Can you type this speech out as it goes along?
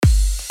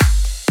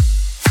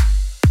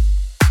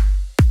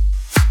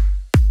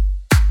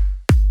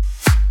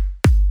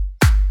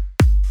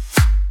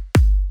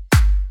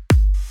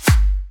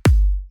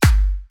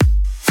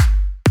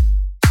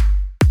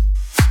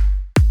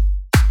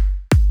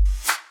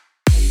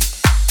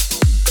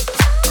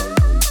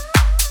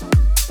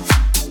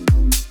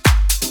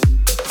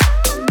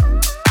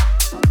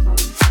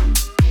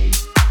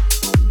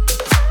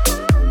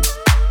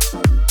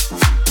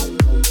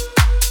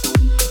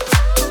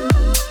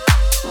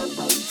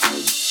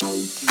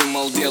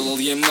мол, делал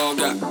ей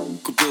много.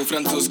 Купил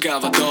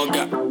французского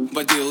дога,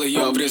 водил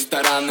ее в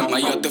рестораны.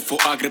 Мое дефу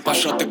агры,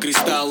 пашоты,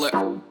 кристаллы.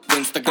 В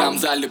инстаграм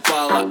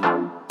залипала,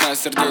 на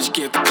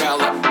сердечке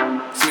ткала.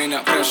 С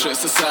меня фреши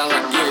сосала,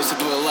 ей все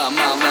было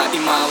мало и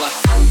мало.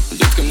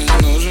 Детка, мне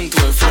не нужен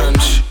твой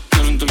френч,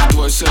 нужен только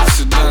твой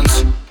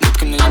секси-дэнс.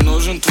 Детка, мне не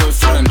нужен твой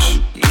френч,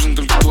 нужен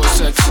только твой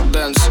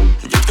секси-дэнс.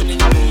 Детка, мне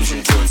не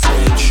нужен твой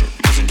френч,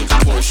 нужен только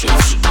твой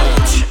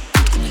секси-дэнс.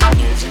 Детка, мне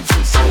не нужен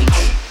твой френч,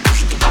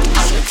 нужен только твой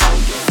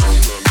секси-дэнс.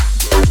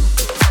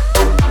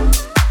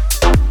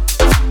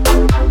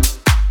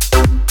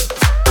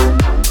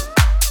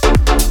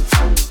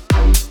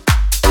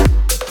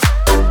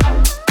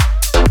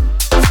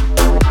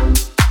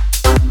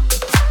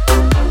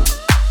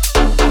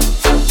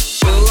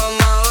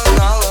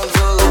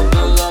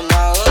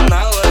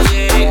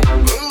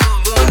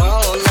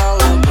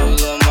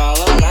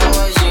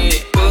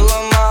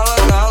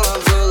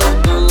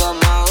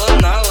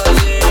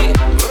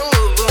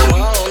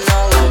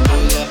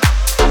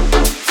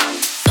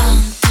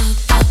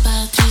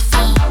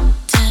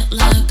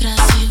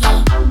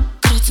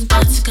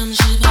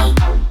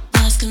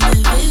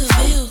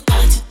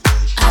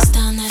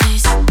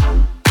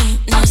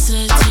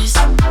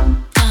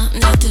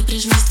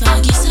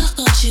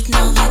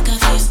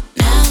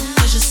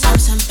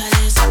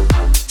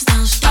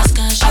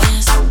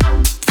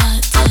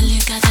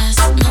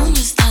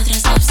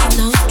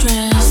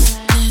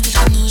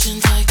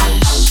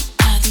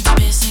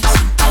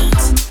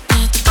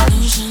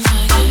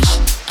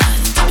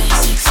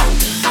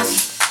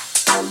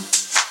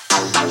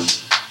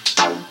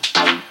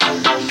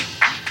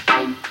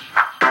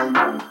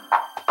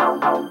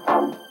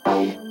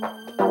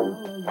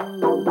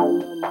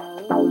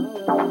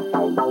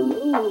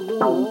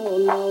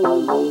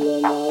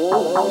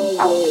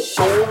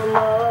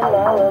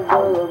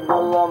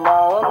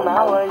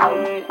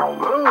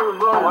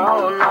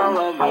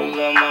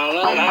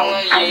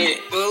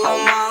 Было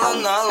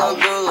мало,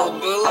 было